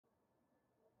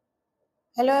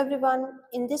Hello everyone,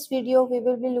 in this video we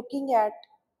will be looking at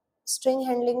string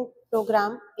handling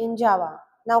program in Java.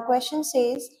 Now question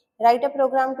says, write a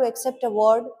program to accept a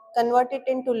word, convert it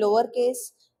into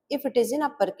lowercase if it is in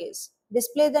uppercase.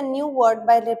 Display the new word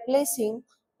by replacing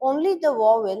only the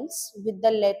vowels with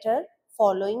the letter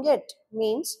following it.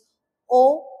 Means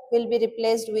O will be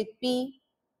replaced with P,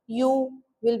 U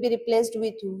will be replaced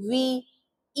with V,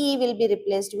 E will be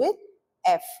replaced with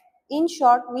F. In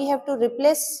short, we have to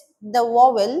replace the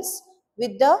vowels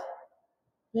with the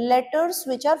letters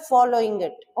which are following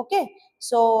it. Okay,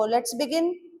 so let's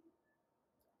begin.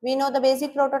 We know the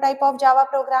basic prototype of Java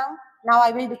program. Now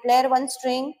I will declare one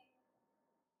string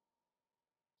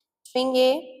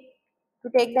A to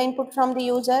take the input from the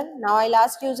user. Now I'll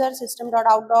ask user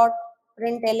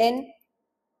system.out.println,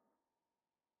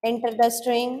 enter the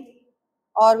string,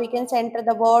 or we can say enter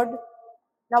the word.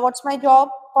 Now what's my job?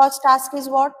 First task is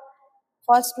what?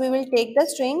 First we will take the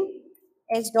string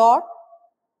s dot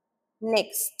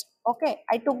next. Okay,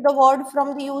 I took the word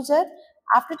from the user.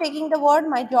 After taking the word,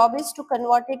 my job is to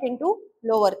convert it into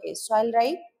lowercase. So I'll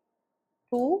write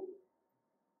to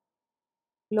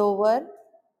lower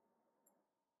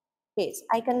case.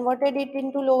 I converted it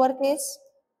into lowercase.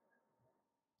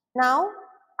 Now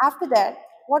after that,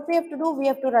 what we have to do? We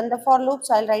have to run the for loop.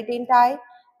 So I'll write int I.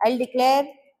 I'll declare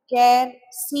char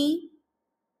c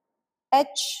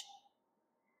h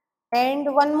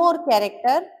and one more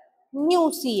character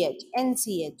new ch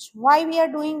nch. Why we are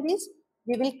doing this?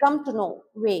 We will come to know.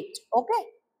 Wait. Okay,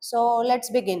 so let's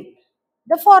begin.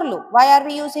 The for loop. Why are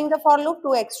we using the for loop?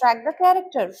 To extract the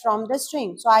character from the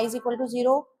string. So I is equal to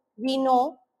 0. We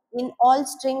know in all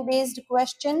string based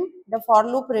question the for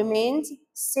loop remains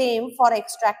same for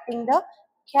extracting the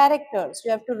characters.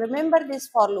 You have to remember this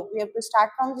for loop. We have to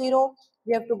start from 0.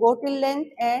 We have to go till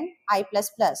length and I plus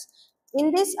plus.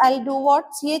 In this I'll do what?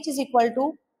 Ch is equal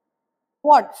to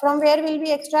what? From where will we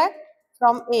extract?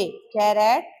 From A. Char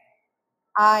at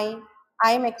I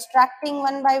am extracting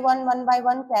one by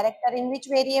one character in which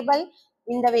variable?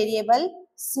 In the variable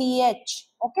ch.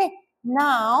 Okay.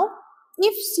 Now,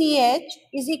 if ch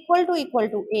is equal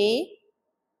to A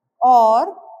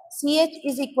or ch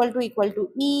is equal to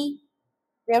E,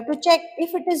 we have to check.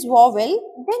 If it is vowel,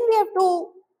 then we have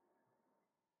to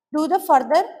do the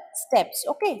further steps.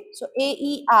 Okay. So, A,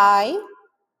 E, I,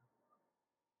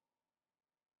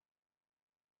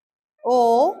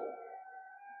 O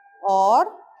or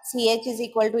ch is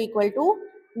equal to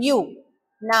u.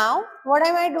 Now what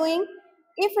am I doing?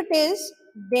 If it is,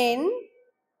 then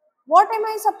what am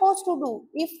I supposed to do?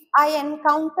 If I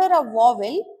encounter a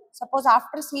vowel, suppose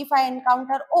after C if I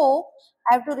encounter O,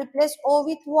 I have to replace O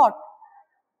with what?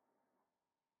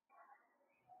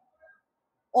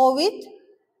 O with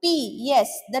P. Yes,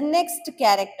 the next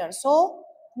character. So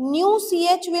new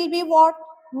ch will be what?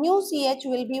 New ch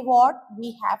will be what?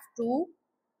 We have to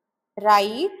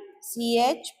write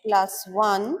ch plus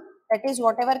 1, that is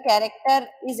whatever character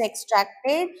is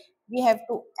extracted, we have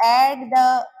to add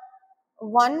the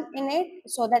 1 in it,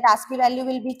 so that ASCII value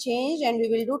will be changed and we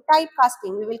will do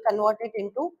typecasting. We will convert it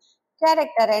into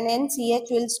character and then ch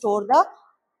will store the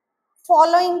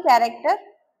following character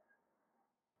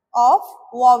of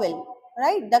vowel,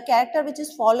 right? The character which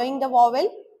is following the vowel,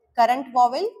 current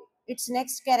vowel, its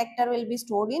next character will be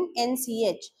stored in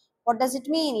nch. What does it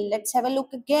mean? Let's have a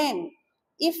look again.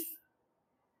 If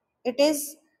it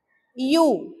is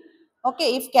u,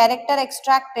 okay, if character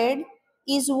extracted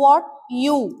is what?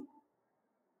 U.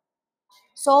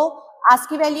 So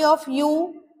ASCII value of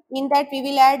u, in that we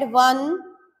will add 1,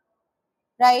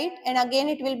 right, and again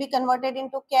it will be converted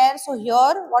into char. So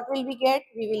here what will we get?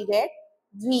 We will get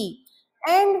v,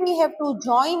 and we have to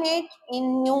join it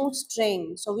in new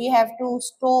string. So we have to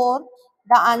store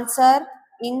the answer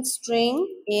in string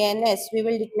ans. We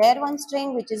will declare one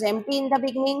string which is empty in the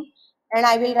beginning, and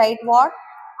I will write what?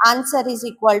 Answer is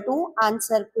equal to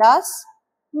answer plus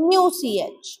new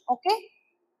ch. Okay,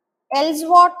 else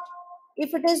what?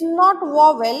 If it is not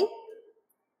vowel,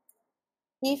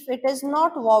 if it is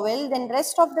not vowel, then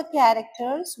rest of the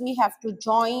characters we have to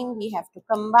join, we have to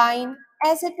combine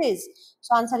as it is.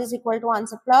 So answer is equal to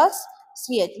answer plus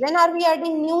ch. When are we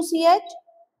adding new ch?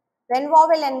 When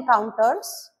vowel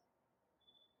encounters.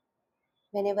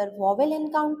 Whenever vowel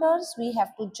encounters, we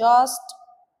have to just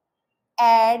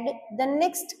add the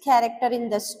next character in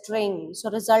the string. So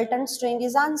resultant string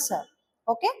is answer.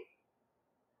 Okay.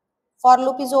 For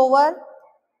loop is over.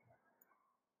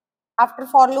 After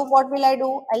for loop, what will I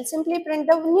do? I'll simply print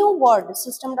the new word,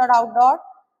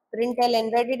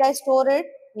 system.out.println. Where did I store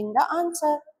it? In the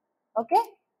answer. Okay.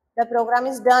 The program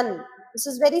is done. This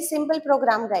is very simple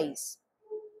program, guys.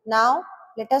 Now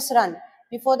let us run.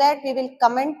 Before that, we will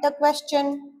comment the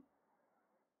question.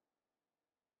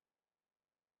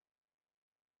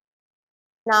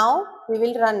 Now we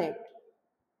will run it.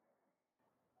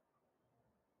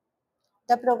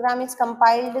 The program is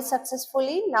compiled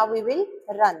successfully. Now we will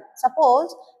run.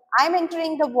 Suppose I am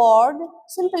entering the word,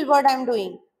 simple word I am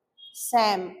doing,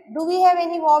 Sam. Do we have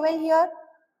any vowel here?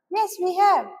 Yes, we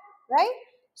have, right?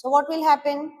 So what will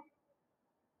happen?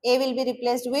 A will be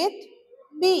replaced with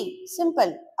B.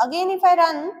 Simple. Again, if I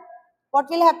run, what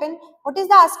will happen? What is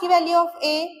the ASCII value of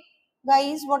A?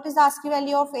 Guys, what is the ASCII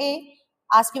value of A?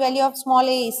 ASCII value of small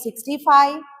a is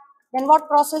 65. Then what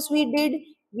process we did?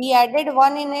 We added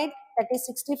 1 in it, that is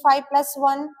 65 plus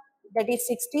 1, that is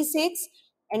 66.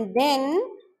 And then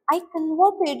I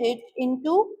converted it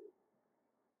into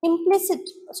explicit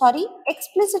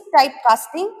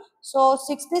typecasting. So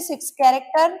 66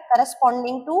 character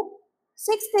corresponding to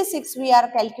 66 we are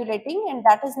calculating, and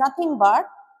that is nothing but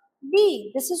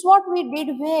B. This is what we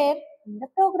did where? In the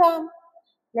program.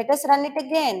 Let us run it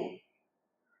again.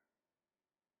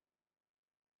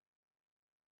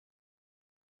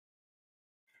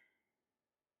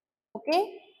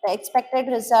 Okay, the expected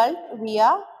result we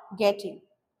are getting.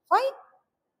 Fine.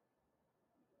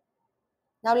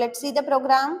 Now let's see the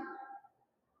program.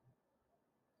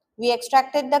 We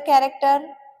extracted the character.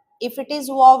 If it is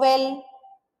vowel,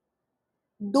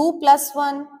 do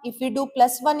 +1. If we do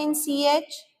 +1 in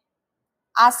CH,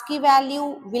 ASCII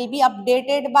value will be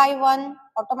updated by 1.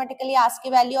 Automatically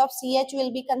ASCII value of CH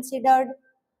will be considered.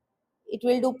 It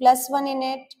will do +1 in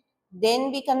it.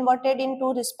 Then we converted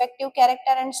into respective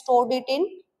character and stored it in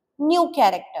new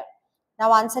character.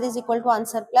 Now answer is equal to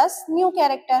answer plus new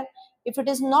character. If it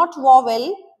is not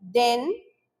vowel, then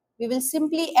we will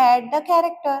simply add the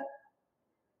character.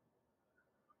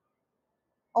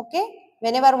 Okay,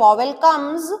 whenever vowel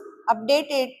comes, update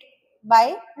it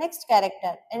by next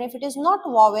character, and if it is not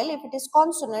vowel, if it is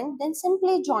consonant, then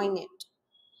simply join it.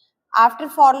 After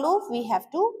for loop we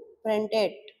have to print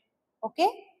it. Okay,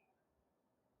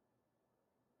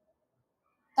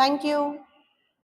 thank you.